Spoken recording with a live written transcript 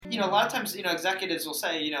a lot of times, executives will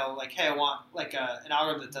say, like, hey, I want like an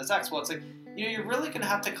algorithm that does X. Well, it's like, you're really going to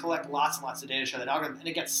have to collect lots and lots of data to show that algorithm, and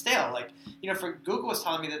it gets stale. Like, for Google was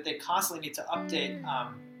telling me that they constantly need to update,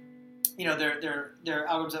 their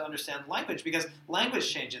algorithms that understand language because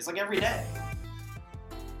language changes like every day.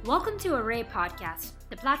 Welcome to Array Podcast,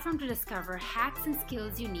 the platform to discover hacks and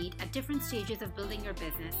skills you need at different stages of building your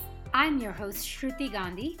business. I'm your host, Shruti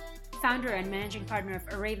Gandhi, founder and managing partner of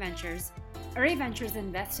Array Ventures. Array Ventures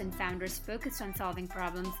invests in founders focused on solving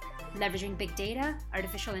problems, leveraging big data,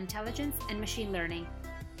 artificial intelligence, and machine learning.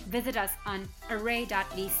 Visit us on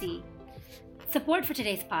array.vc. Support for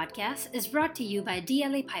today's podcast is brought to you by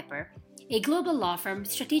DLA Piper, a global law firm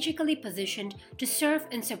strategically positioned to serve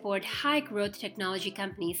and support high-growth technology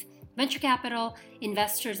companies, venture capital,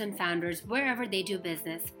 investors, and founders wherever they do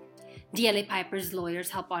business. DLA Piper's lawyers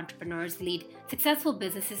help entrepreneurs lead successful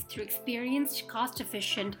businesses through experienced,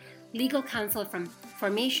 cost-efficient legal counsel from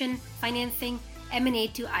formation, financing, M&A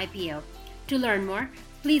to IPO. To learn more,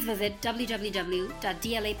 please visit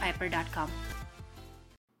www.dlapiper.com.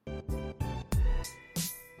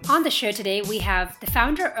 On the show today, we have the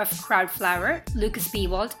founder of Crowdflower, Lucas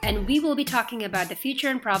Biewald, and we will be talking about the future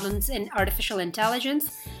and problems in artificial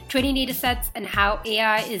intelligence, training data sets, and how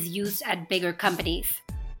AI is used at bigger companies.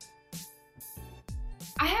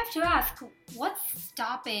 I have to ask, what's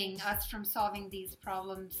stopping us from solving these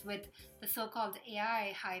problems with the so-called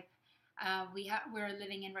AI hype we're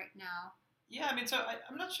living in right now? Yeah, I'm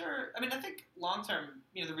not sure. I think long-term,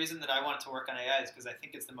 the reason that I wanted to work on AI is because I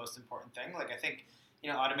think it's the most important thing. Like, I think,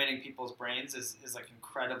 automating people's brains is like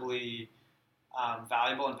incredibly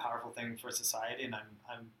valuable and powerful thing for society, and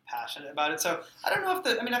I'm passionate about it. So I don't know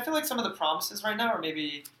if I feel like some of the promises right now are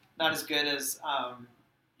maybe not as good as,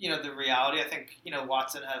 the reality. I think,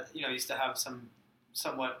 Watson used to have some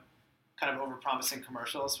somewhat kind of over-promising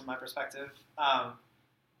commercials from my perspective. I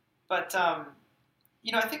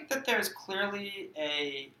think that there's clearly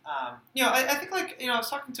I think I was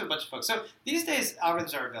talking to a bunch of folks. So these days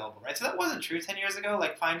algorithms are available, right? So that wasn't true 10 years ago.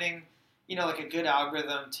 Like finding, like a good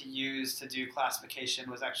algorithm to use to do classification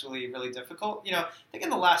was actually really difficult. I think in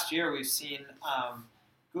the last year we've seen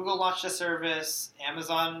Google launched a service,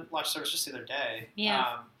 Amazon launched a service just the other day.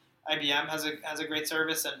 Yeah. IBM has a great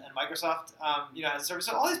service, and Microsoft, has a service.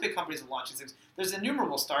 So all these big companies have launched these things. There's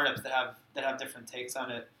innumerable startups that have different takes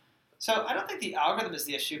on it. So I don't think the algorithm is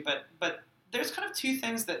the issue, but there's kind of two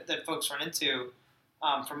things that folks run into,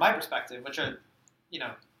 from my perspective, which are,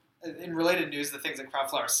 in related news, the things that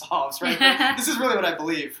Crowdflower solves, right? But this is really what I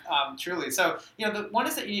believe, truly. So, the one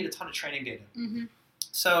is that you need a ton of training data. Mm-hmm.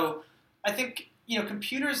 So I think,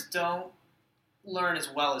 computers don't learn as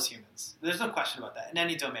well as humans. There's no question about that in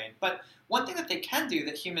any domain. But one thing that they can do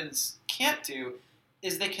that humans can't do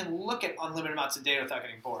is they can look at unlimited amounts of data without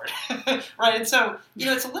getting bored, right? And so,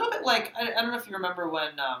 it's a little bit like, I don't know if you remember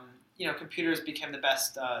when, computers became the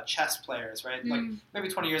best chess players, right? Like maybe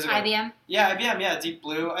 20 years ago. IBM? Yeah, IBM, yeah, Deep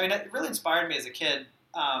Blue. It really inspired me as a kid.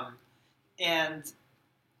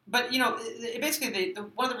 But basically,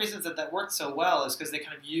 one of the reasons that worked so well is because they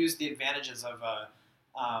kind of used the advantages of a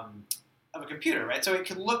computer, right? So it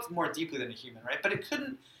could look more deeply than a human, right? But it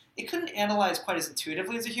couldn't analyze quite as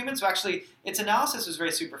intuitively as a human. So actually, its analysis was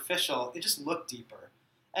very superficial. It just looked deeper.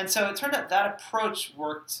 And so it turned out that approach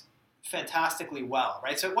worked fantastically well,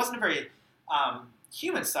 right? So it wasn't a very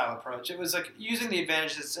human-style approach. It was like using the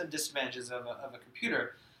advantages and disadvantages of a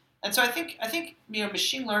computer. And so I think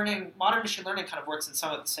machine learning, modern machine learning kind of works in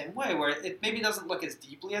somewhat the same way, where it maybe doesn't look as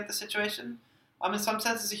deeply at the situation, in some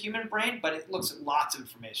sense, as a human brain, but it looks at lots of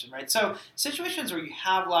information, right? So situations where you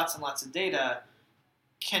have lots and lots of data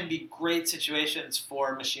can be great situations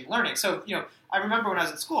for machine learning. So, I remember when I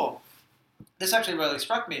was in school, this actually really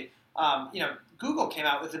struck me. Google came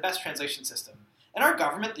out with the best translation system. And our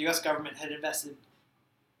government, the U.S. government, had invested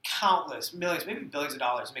countless, millions, maybe billions of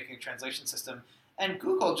dollars in making a translation system. And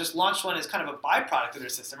Google just launched one as kind of a byproduct of their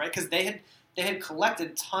system, right? Because they had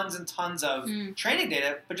collected tons and tons of training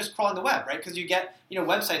data, but just crawling the web, right? Because you get,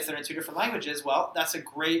 websites that are in two different languages. Well, that's a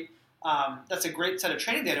great set of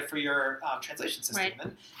training data for your translation system. Right.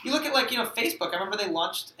 And you look at Facebook. I remember they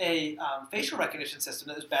launched a facial recognition system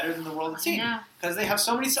that was better than the world had seen because they have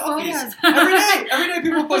so many selfies every day. Every day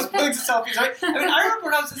people post billions of selfies, right? I remember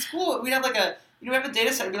when I was in school, we'd have we have a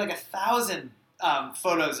data set. It'd be 1,000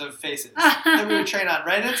 photos of faces that we would train on,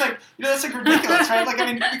 right? And it's that's ridiculous, right? We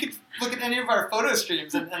could look at any of our photo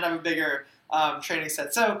streams and have a bigger training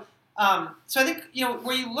set. So I think,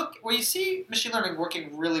 where you see machine learning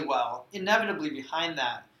working really well, inevitably behind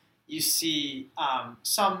that, you see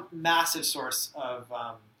some massive source of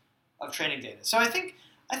training data. So I think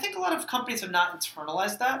a lot of companies have not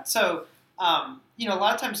internalized that. So a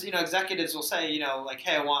lot of times, executives will say, like,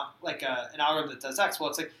 hey, I want like an algorithm that does X. Well,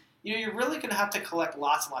 it's like, you're really going to have to collect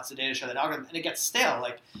lots and lots of data to show that algorithm, and it gets stale.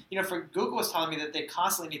 Like, for Google was telling me that they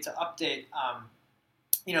constantly need to update,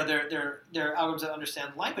 their algorithms that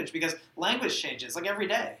understand language because language changes like every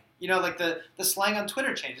day. Like the slang on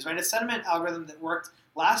Twitter changes, right? A sentiment algorithm that worked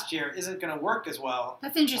last year isn't going to work as well.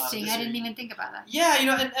 That's interesting. I didn't even think about that. Yeah,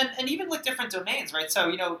 and even like different domains, right?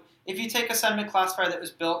 So, if you take a sentiment classifier that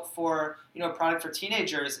was built for, a product for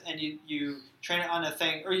teenagers and you train it on a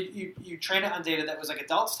thing, or you train it on data that was like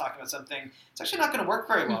adults talking about something, it's actually not going to work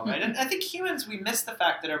very well, right? And I think humans, we miss the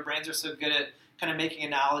fact that our brains are so good at kind of making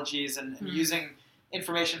analogies and using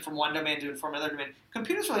information from one domain to inform another domain.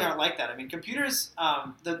 Computers really aren't like that. I mean, computers,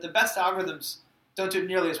 the best algorithms don't do it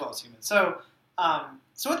nearly as well as humans. So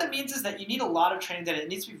what that means is that you need a lot of training data. It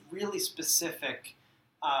needs to be really specific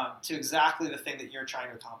to exactly the thing that you're trying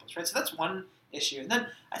to accomplish, right? So that's one issue. And then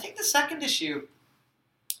I think the second issue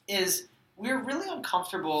is we're really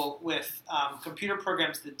uncomfortable with computer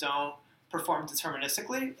programs that don't perform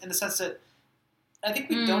deterministically, in the sense that I think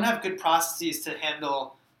we don't have good processes to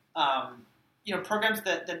handle programs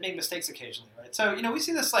that make mistakes occasionally, right? So, we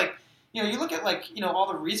see this like, you look at like, all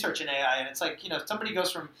the research in AI, and it's like, somebody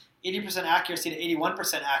goes from 80% accuracy to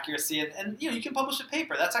 81% accuracy, and you can publish a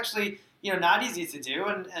paper. That's actually, not easy to do,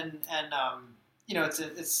 and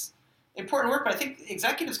it's important work, but I think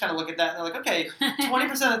executives kind of look at that and they're like, okay,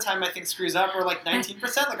 20% of the time I think screws up, or like 19%,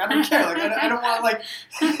 like I don't care, like I don't want to like,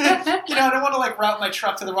 I don't want to like route my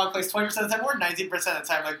truck to the wrong place 20% of the time, or 19% of the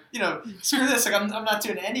time, like, screw this, like I'm not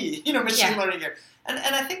doing any, machine learning here. And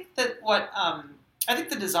I think that I think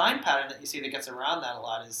the design pattern that you see that gets around that a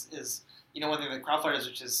lot is one thing that Cloudflare does,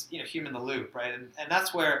 which is, human in the loop, right? And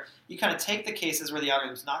that's where you kind of take the cases where the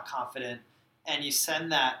algorithm's not confident and you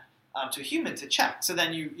send that to a human to check. So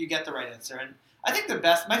then you get the right answer. And I think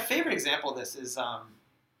my favorite example of this is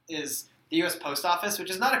the U.S. Post Office, which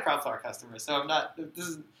is not a Cloudflare customer. So I'm not, this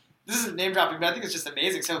is name dropping, but I think it's just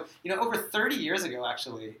amazing. So, over 30 years ago,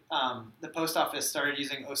 actually, the Post Office started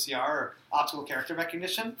using OCR, or optical character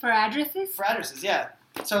recognition. For addresses? For addresses, yeah.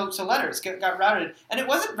 So letters got routed, and it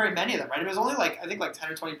wasn't very many of them, right? It was only like, I think like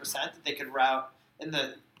 10 or 20% that they could route in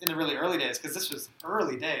the really early days, because this was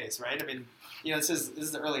early days, right? I mean, this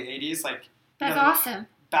is the early 80s, like. That's awesome.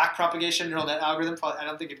 Back propagation neural net algorithm, I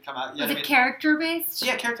don't think it'd come out yet. Was it character based?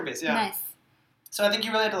 Yeah, character based. Yeah. Nice. So I think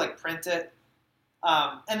you really had to like print it,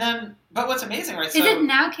 and then. But what's amazing, right? Is it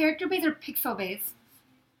now character based or pixel based?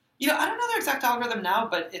 I don't know their exact algorithm now,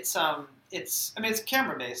 but it's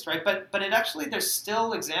camera based, right? But it actually, there's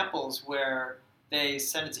still examples where they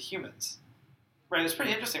send it to humans, right? It's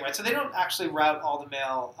pretty interesting, right? So they don't actually route all the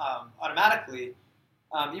mail automatically,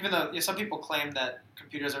 even though some people claim that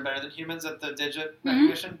computers are better than humans at the digit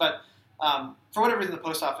recognition, but for whatever reason, the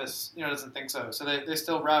post office doesn't think so. So they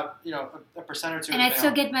still route a percent or two. And I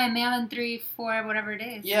still get my mail in 3, 4, whatever it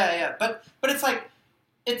is. Yeah. But it's like.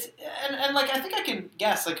 It's and like I think I can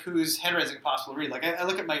guess like whose handwriting is possible to read. Like I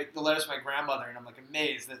look at the letters from my grandmother and I'm like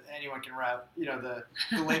amazed that anyone can route the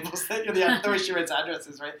labels that the way she writes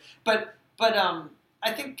addresses, right? But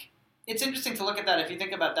I think it's interesting to look at that if you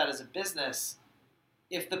think about that as a business.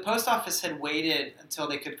 If the post office had waited until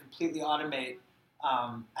they could completely automate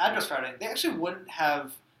address routing, they actually wouldn't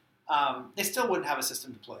have. They still wouldn't have a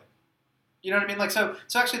system deployed. You know what I mean? Like so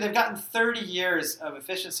actually they've gotten 30 years of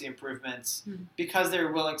efficiency improvements because they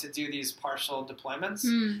were willing to do these partial deployments.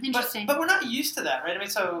 Interesting. But we're not used to that, right? I mean,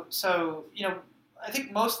 so I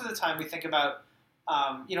think most of the time we think about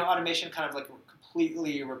automation kind of like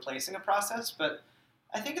completely replacing a process, but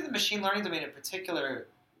I think in the machine learning domain in particular,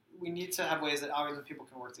 we need to have ways that algorithms and people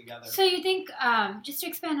can work together. So you think, just to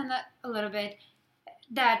expand on that a little bit,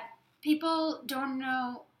 that people don't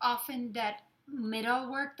know often that middle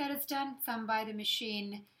work that is done, some by the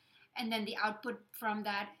machine, and then the output from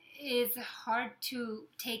that is hard to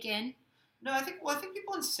take in? No, I think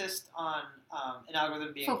people insist on an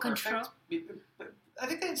algorithm being full perfect. Control. I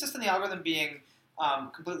think they insist on the algorithm being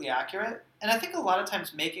completely accurate, and I think a lot of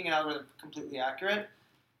times making an algorithm completely accurate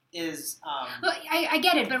is. Well, I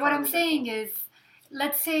get it, but what I'm saying is,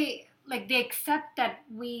 let's say like they accept that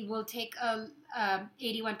we will take a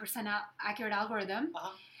 81% accurate algorithm.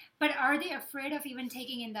 But are they afraid of even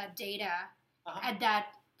taking in that data at that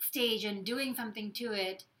stage and doing something to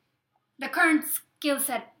it? The current skill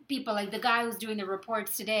set people, like the guy who's doing the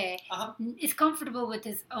reports today, is comfortable with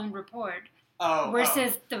his own report.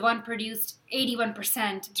 Versus the one produced 81%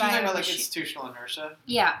 by a machine. Like institutional inertia?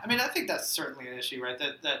 Yeah. I mean, I think that's certainly an issue, right?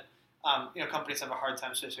 That companies have a hard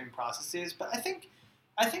time switching processes. But I think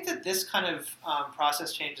that this kind of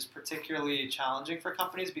process change is particularly challenging for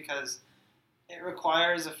companies because it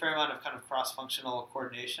requires a fair amount of kind of cross-functional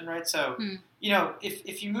coordination, right? So,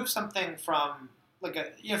 if you move something from like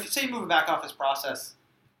if you say you move a back office process,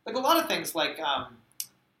 like a lot of things that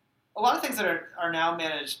are now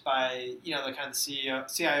managed by the kind of the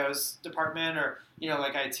CIO's department or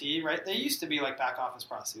like IT, right? They used to be like back office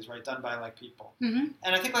processes, right, done by like people. Mm-hmm.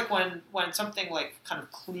 And I think like when something like kind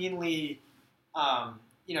of cleanly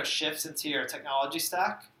shifts into your technology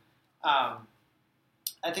stack, I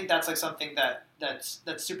think that's like something that's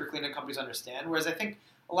super clean and companies understand. Whereas I think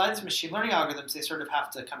a lot of these machine learning algorithms, they sort of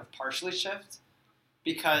have to kind of partially shift,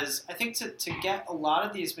 because I think to get a lot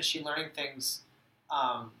of these machine learning things,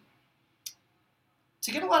 to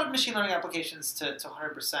get a lot of machine learning applications to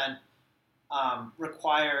 100%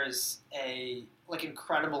 requires a like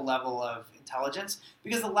incredible level of intelligence,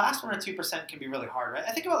 because the last 1 or 2% can be really hard, right?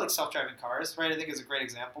 I think about like self-driving cars, right? I think is a great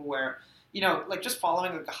example where like just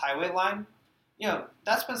following like a highway line,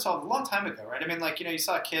 that's been solved a long time ago, right? I mean, like you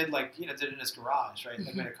saw a kid like did it in his garage, right?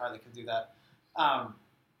 Like made a car that could do that.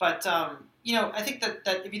 But I think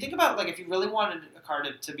that if you think about like if you really wanted a car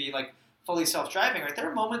to be like fully self-driving, right? There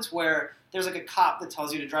are moments where there's like a cop that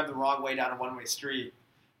tells you to drive the wrong way down a one-way street,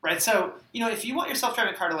 right? So if you want your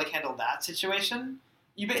self-driving car to like handle that situation,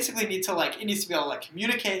 you basically need to like it needs to be able to like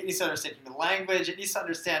communicate, it needs to understand human language, it needs to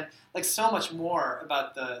understand like so much more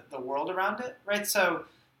about the world around it, right? So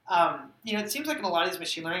it seems like in a lot of these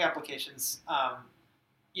machine learning applications,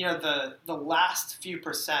 the last few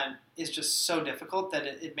percent is just so difficult that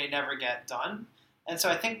it may never get done. And so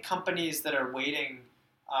I think companies that are waiting,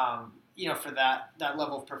 for that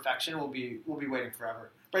level of perfection will be waiting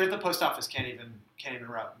forever. Right? If the post office can't even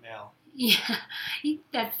route mail. Yeah,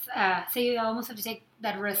 that's so you almost have to take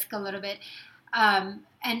that risk a little bit, and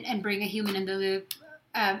bring a human in the loop,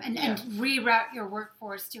 and reroute your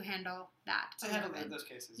workforce to handle that. To handle those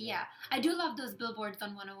cases. Yeah, I do love those billboards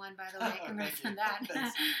on 101. By the way, congrats on that.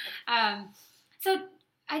 So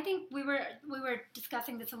I think we were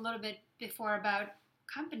discussing this a little bit before about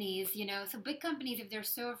companies. So big companies, if they're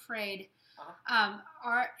so afraid,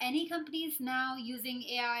 are any companies now using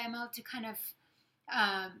AI ML to kind of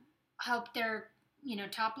help their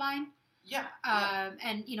top line? Yeah.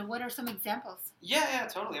 And what are some examples? Yeah,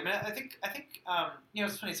 totally. I mean, I think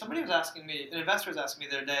it's funny. Somebody was asking me, an investor was asking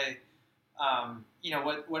me the other day,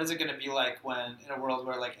 what is it going to be like when in a world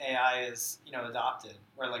where like AI is adopted,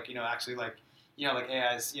 where like actually like like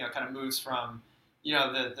AI is kind of moves from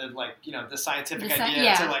the scientific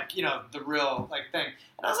idea to like the real like thing.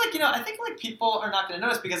 And I was like, I think like people are not going to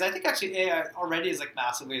notice, because I think actually AI already is like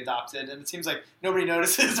massively adopted, and it seems like nobody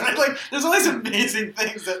notices, right? Like there's all these amazing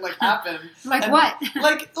things that like happen. Like and, what?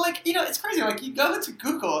 like it's crazy. Like you go to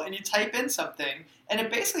Google and you type in something, and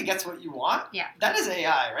it basically gets what you want. Yeah. That is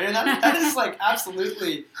AI, right? And that is like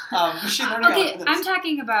absolutely machine learning. Okay, I'm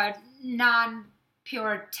talking about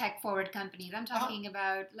pure tech-forward companies. I'm talking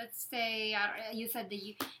about, let's say, you said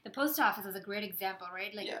the post office is a great example,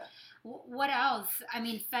 right? Like, what else? I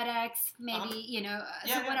mean, FedEx, maybe,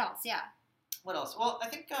 so what else? Yeah. What else? Well, I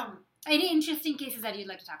think... any interesting cases that you'd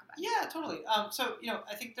like to talk about? Yeah, totally. So,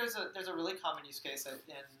 I think there's a really common use case that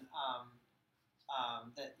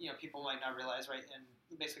people might not realize, right,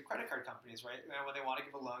 in basically credit card companies, right? When they want to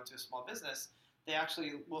give a loan to a small business, they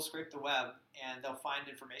actually will scrape the web and they'll find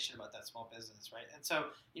information about that small business, right? And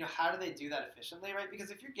so, how do they do that efficiently, right? Because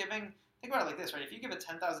if you're giving, think about it like this, right? If you give a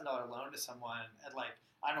 $10,000 loan to someone at like,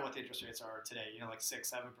 I don't know what the interest rates are today, like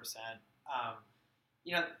 6-7%,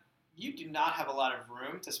 you do not have a lot of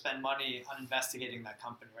room to spend money on investigating that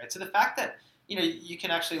company, right? So the fact that, you can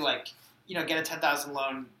actually like, get a $10,000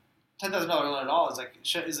 loan at all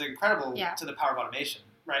is incredible to the power of automation,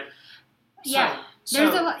 right? Yeah,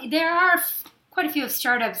 there are quite a few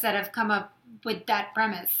startups that have come up with that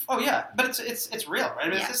premise. Oh yeah, but it's real, right? I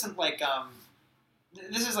mean, this isn't like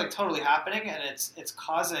this is like totally happening, and it's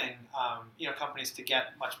causing companies to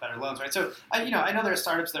get much better loans, right? So I know there are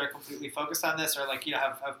startups that are completely focused on this, or like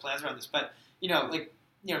have plans around this, but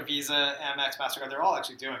Visa, Amex, Mastercard, they're all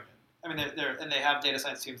actually doing it. I mean, they have data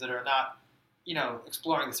science teams that are not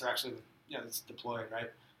exploring this, they're actually it's deployed, right?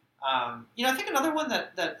 I think another one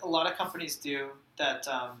that a lot of companies do that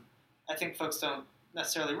I think folks don't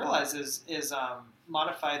necessarily realize is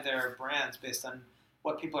modify their brands based on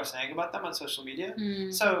what people are saying about them on social media.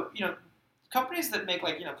 So, companies that make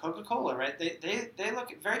like, Coca-Cola, right? They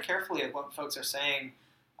look very carefully at what folks are saying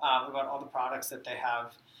about all the products that they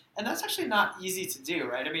have. And that's actually not easy to do,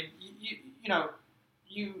 right? I mean,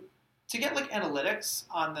 you to get like analytics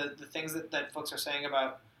on the things that folks are saying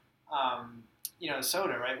about,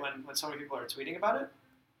 soda, right? When so many people are tweeting about it,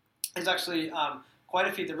 there's actually quite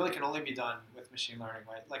a feat that really can only be done with machine learning,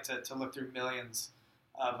 right? Like to look through millions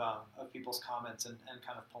of people's comments and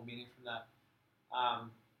kind of pull meaning from that.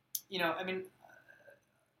 I mean,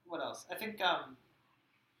 what else? I think.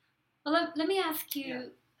 Well, let me ask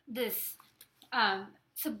you this.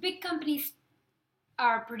 So big companies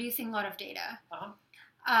are producing a lot of data.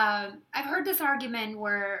 I've heard this argument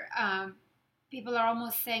where people are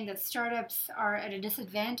almost saying that startups are at a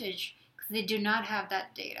disadvantage because they do not have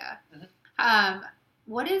that data.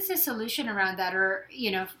 What is the solution around that? Or,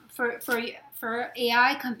 for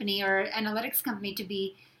AI company or analytics company to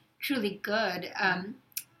be truly good,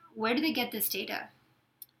 where do they get this data?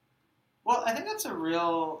 Well, I think that's a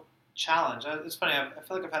real challenge. It's funny. I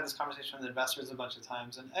feel like I've had this conversation with investors a bunch of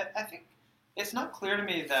times, and I think it's not clear to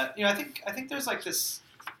me that I think there's like this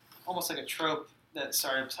almost like a trope that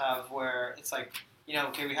startups have where it's like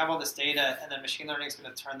okay, we have all this data, and then machine learning is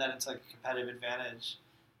going to turn that into like a competitive advantage,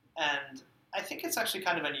 and I think it's actually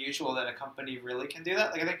kind of unusual that a company really can do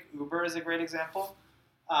that. Like I think Uber is a great example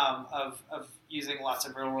of using lots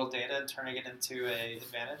of real world data and turning it into a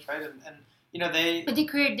advantage, right? And But they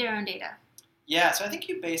create their own data. Yeah, so I think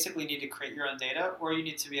you basically need to create your own data, or you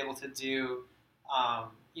need to be able to do,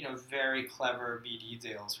 very clever BD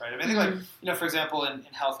deals, right? I mean, I think like, for example, in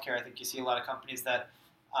healthcare, I think you see a lot of companies that,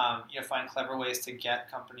 find clever ways to get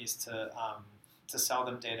companies to sell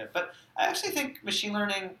them data. But I actually think machine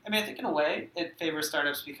learning, I think in a way it favors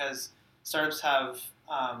startups because startups have,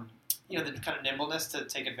 the kind of nimbleness to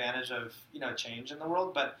take advantage of, change in the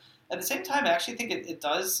world. But at the same time, I actually think it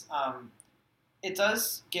does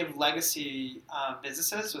give legacy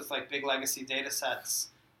businesses with like big legacy data sets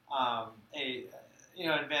an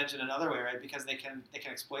advantage in another way, right? Because they can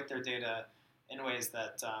exploit their data in ways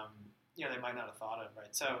that they might not have thought of,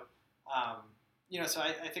 right? So so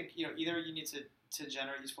I think either you need to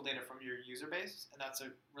generate useful data from your user base, and that's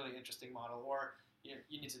a really interesting model, or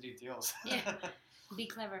you need to do deals. Yeah, be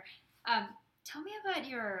clever. Tell me about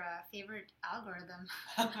your favorite algorithm.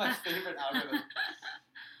 My favorite algorithm.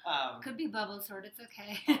 Could be bubble sort. It's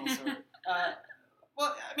okay. Bubble sort.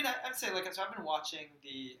 Well, I'd say so I've been watching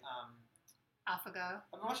the AlphaGo.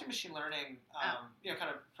 I've been watching machine learning, kind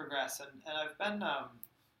of progress, and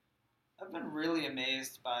I've been really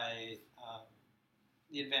amazed by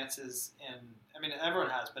the advances in. Everyone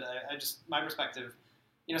has, but I just my perspective.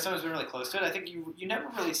 Someone's been really close to it. I think you never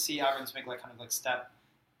really see algorithms make like kind of like step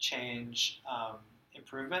change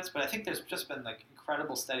improvements, but I think there's just been like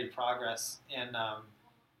incredible steady progress in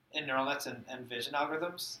neural nets and vision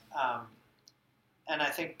algorithms, and I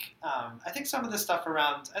think some of the stuff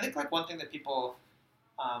around. I think like one thing that people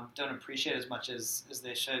don't appreciate as much as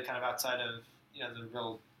they should, kind of outside of the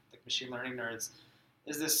real like machine learning nerds,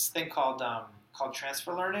 is this thing called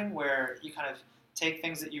transfer learning, where you kind of take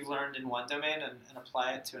things that you've learned in one domain and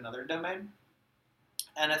apply it to another domain.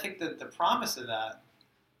 And I think that the promise of that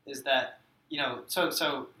is that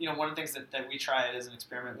one of the things that we tried as an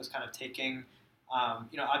experiment was kind of taking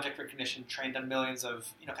object recognition trained on millions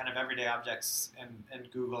of kind of everyday objects in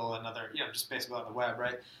Google and other just basically on the web,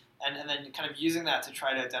 right? And then kind of using that to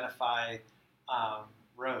try to identify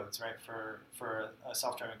roads, right, for a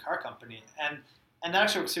self-driving car company, and that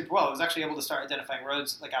actually worked super well. It was actually able to start identifying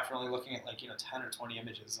roads like after only looking at like 10 or 20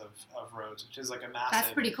 images of roads, which is like a massive.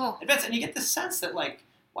 That's pretty cool. Advance, and you get the sense that like.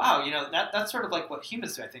 Wow, that's sort of like what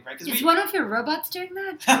humans do, I think, right? Is one of your robots doing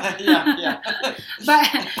that? yeah. But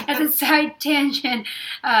as a side tangent,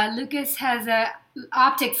 Lucas has a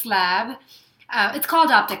optics lab. It's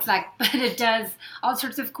called Optics Lab, but it does all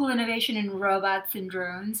sorts of cool innovation in robots and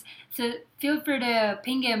drones. So feel free to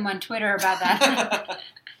ping him on Twitter about that.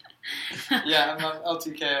 Yeah, I'm on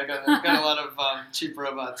LTK. I got a lot of cheap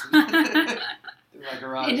robots in my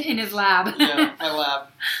garage. In his lab. Yeah, my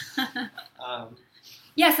lab.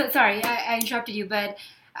 Yeah, so sorry, I interrupted you, but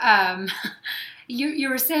you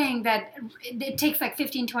were saying that it takes like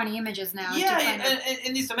 15, 20 images now. Yeah,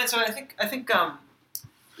 in these domains. So I think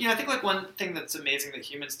like one thing that's amazing that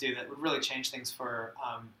humans do that would really change things for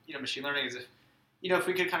machine learning is if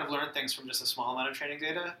we could kind of learn things from just a small amount of training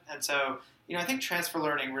data. And so I think transfer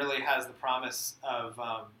learning really has the promise of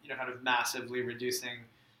kind of massively reducing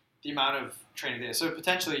the amount of training data. So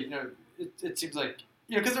potentially it seems like.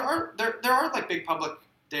 Because there are like big public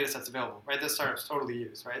data sets available, right? That startups totally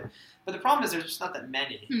use, right? But the problem is there's just not that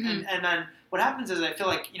many. Mm-hmm. And then what happens is I feel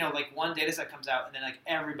like like one data set comes out and then like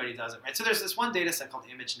everybody does it, right? So there's this one data set called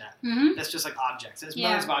ImageNet that's just like objects. And it's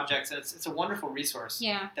millions of objects, and it's a wonderful resource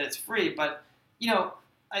that it's free. But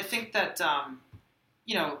I think that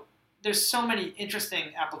there's so many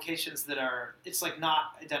interesting applications that it's like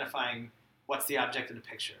not identifying what's the object in the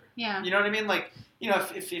picture. Yeah. You know what I mean? Like,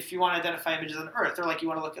 if you want to identify images on Earth, or like you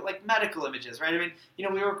want to look at like medical images, right? We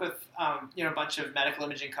work with a bunch of medical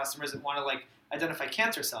imaging customers that want to like identify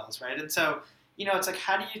cancer cells, right? And so, it's like,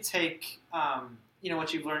 how do you take,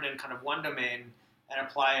 what you've learned in kind of one domain and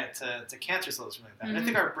apply it to cancer cells, something like that. Mm-hmm. And I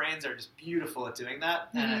think our brains are just beautiful at doing that.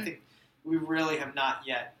 Mm-hmm. And I think we really have not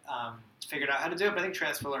yet figured out how to do it. But I think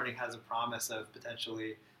transfer learning has a promise of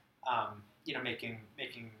potentially,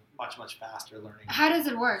 making much, much faster learning. How does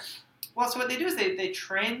it work? Well, so what they do is they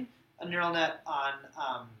train a neural net on,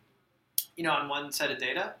 on one set of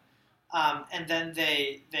data. And then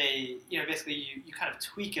they basically you kind of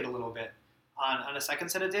tweak it a little bit on a second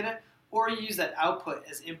set of data, or you use that output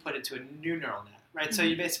as input into a new neural net, right? Mm-hmm. So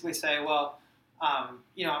you basically say, well,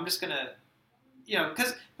 I'm just going to,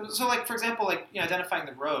 so like, for example, like, identifying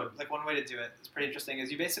the road, like one way to do it is pretty interesting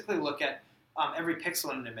is you basically look at every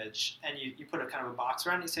pixel in an image and you put a kind of a box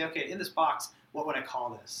around it. You say, okay, in this box, what would I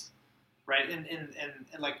call this, right? And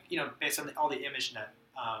like, based on all the ImageNet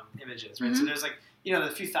images, right? Mm-hmm. So there's like,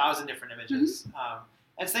 a few thousand different images. Mm-hmm.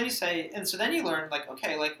 And so then you say, and so then you learn like,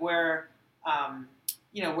 okay, like where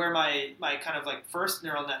my kind of like first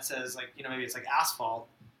neural net says like, maybe it's like asphalt,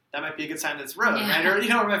 that might be a good sign that it's road, right?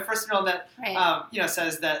 Or, my first neural net, right.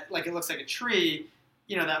 Says that like, it looks like a tree,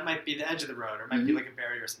 that might be the edge of the road or it might mm-hmm. be like a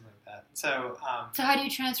barrier or something like that. So, so how do you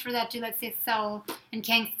transfer that to, let's say, cell and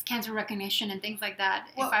cancer recognition and things like that?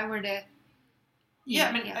 Well, if I were to,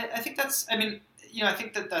 I think that's, I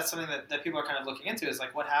think that's something that people are kind of looking into is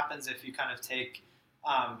like what happens if you kind of take,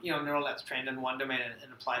 neural nets trained in one domain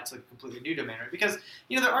and apply it to a completely new domain, right? Because,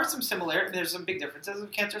 there are some similarities, there's some big differences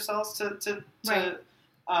of cancer cells to right.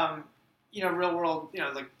 Real world,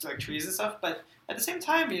 like trees and stuff. But at the same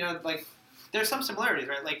time, like there's some similarities,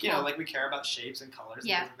 right? Like, like we care about shapes and colors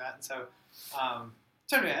and things like that. And so,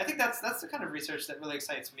 so anyway, I think that's the kind of research that really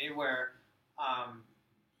excites me where,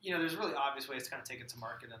 there's really obvious ways to kind of take it to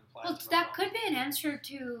market and apply it to that could be an answer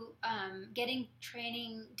to getting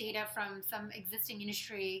training data from some existing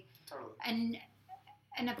industry totally.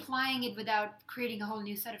 and applying it without creating a whole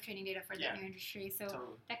new set of training data for that new industry. So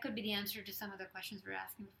totally. That could be the answer to some of the questions we were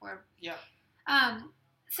asking before. Yeah.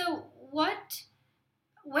 So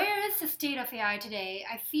where is the state of AI today?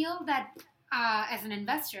 I feel that as an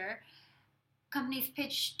investor, companies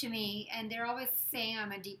pitch to me and they're always saying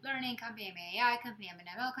I'm a deep learning company, I'm an AI company, I'm an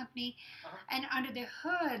ML company. Uh-huh. And under the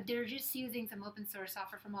hood, they're just using some open source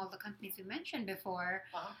software from all the companies we mentioned before.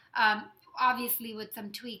 Uh-huh. Obviously with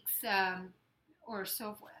some tweaks or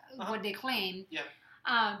so what they claim. Yeah.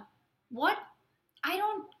 I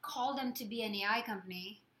don't call them to be an AI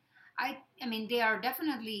company. I mean, they are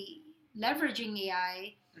definitely leveraging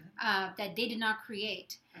AI mm-hmm. That they did not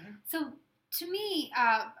create. Mm-hmm. So to me,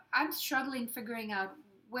 I'm struggling figuring out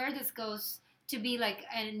where this goes to be like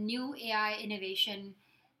a new AI innovation,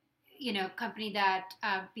 company that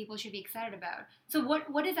people should be excited about. So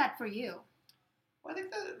what is that for you? Well, I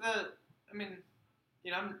think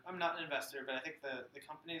I'm not an investor, but I think the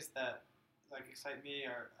companies that like excite me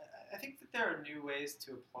I think that there are new ways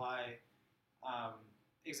to apply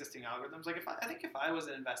existing algorithms. Like if I was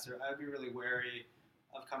an investor, I would be really wary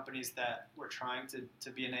of companies that were trying to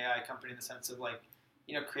be an AI company in the sense of like,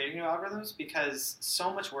 creating new algorithms because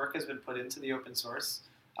so much work has been put into the open source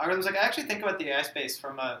algorithms. Like I actually think about the AI space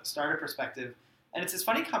from a startup perspective, and it's this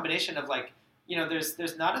funny combination of like,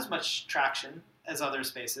 there's not as much traction as other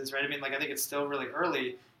spaces, right? I mean, like I think it's still really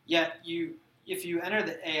early. Yet if you enter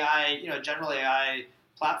the AI, general AI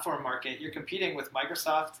platform market, you're competing with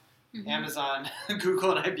Microsoft, mm-hmm. Amazon,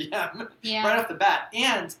 Google, and IBM right off the bat,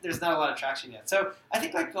 and there's not a lot of traction yet. So I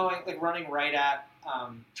think running right at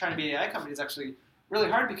trying to be an AI company is actually really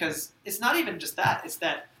hard because it's not even just that. It's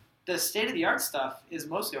that the state-of-the-art stuff is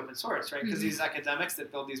mostly open source, right? Because mm-hmm. these academics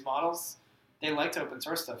that build these models, they like to open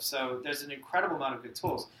source stuff. So there's an incredible amount of good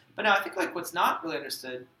tools. But now I think like what's not really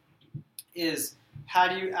understood is how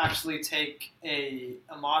do you actually take a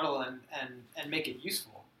model and make it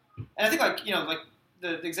useful? And I think like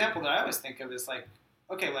the example that I always think of is like,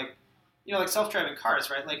 okay, like, like self-driving cars,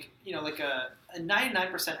 right? Like, like a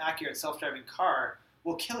 99% accurate self-driving car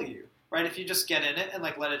will kill you, right? If you just get in it and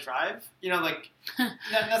like let it drive, like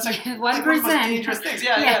that's like 1%. Like one of the most dangerous things.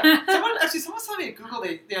 Yeah. Someone told me at Google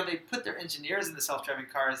they put their engineers in the self-driving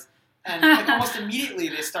cars. And like almost immediately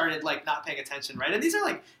they started like not paying attention, right? And these are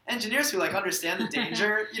like engineers who like understand the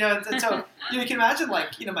danger, and so you can imagine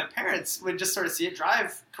like, my parents would just sort of see it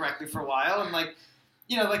drive correctly for a while and like,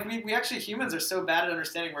 like we actually humans are so bad at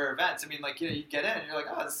understanding rare events. I mean, like, you get in and you're like,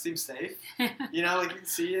 oh, this seems safe. Like you can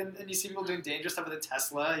see, and you see people doing dangerous stuff with a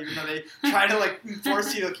Tesla, even though they try to like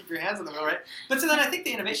force you to keep your hands on the wheel, right? But so then I think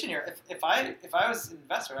the innovation here, if I was an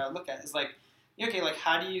investor, I would look at is like, okay, like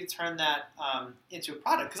how do you turn that into a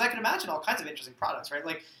product? Because I can imagine all kinds of interesting products, right?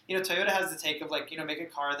 Like, Toyota has the take of like, make a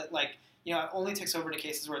car that like, it only takes over to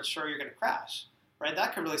cases where it's sure you're going to crash, right?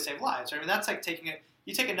 That could really save lives, right? I mean, that's like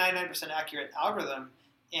you take a 99% accurate algorithm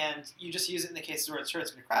and you just use it in the cases where it's sure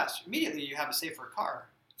it's going to crash. Immediately, you have a safer car.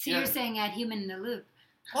 So you're saying add human in the loop.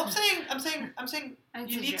 Well, I'm saying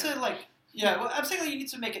you need to like, I'm saying you need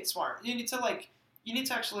to make it smart. You need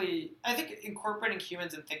to actually, I think incorporating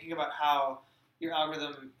humans and thinking about how your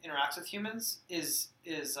algorithm interacts with humans is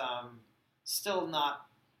still not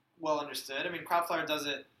well understood. I mean, Crowdflower does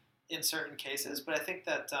it in certain cases, but I think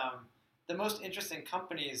that the most interesting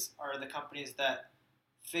companies are the companies that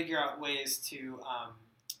figure out ways to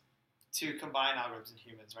combine algorithms and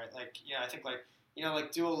humans, right? Like, I think like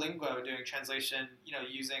Duolingo doing translation,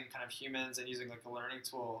 using kind of humans and using like a learning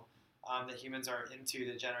tool that humans are into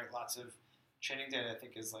to generate lots of training data, I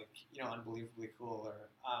think is like, unbelievably cool. Or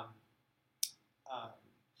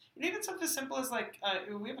even something as simple as like,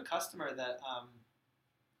 we have a customer that,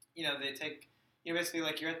 they take, basically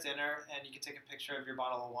like you're at dinner and you can take a picture of your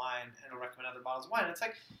bottle of wine and it'll recommend other bottles of wine. And it's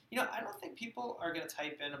like, I don't think people are going to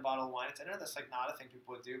type in a bottle of wine at dinner. That's like not a thing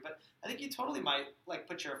people would do. But I think you totally might like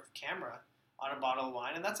put your camera on a bottle of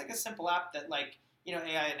wine. And that's like a simple app that like,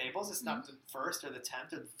 AI enables. It's not the first or the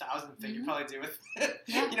 10th or the 1000th thing you probably do with,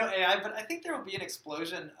 AI. But I think there will be an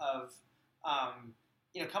explosion of,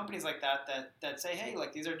 companies like that say, hey,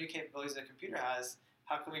 like these are new capabilities that a computer has.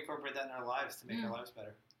 How can we incorporate that in our lives to make our lives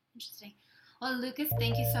better? Interesting. Well, Lucas,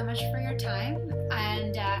 thank you so much for your time.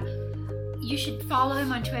 And you should follow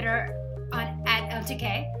him on Twitter at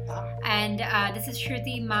LTK. And this is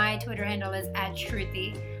Shruti. My Twitter handle is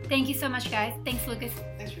 @Shruti. Thank you so much, guys. Thanks, Lucas.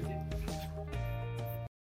 Thanks, Shruti.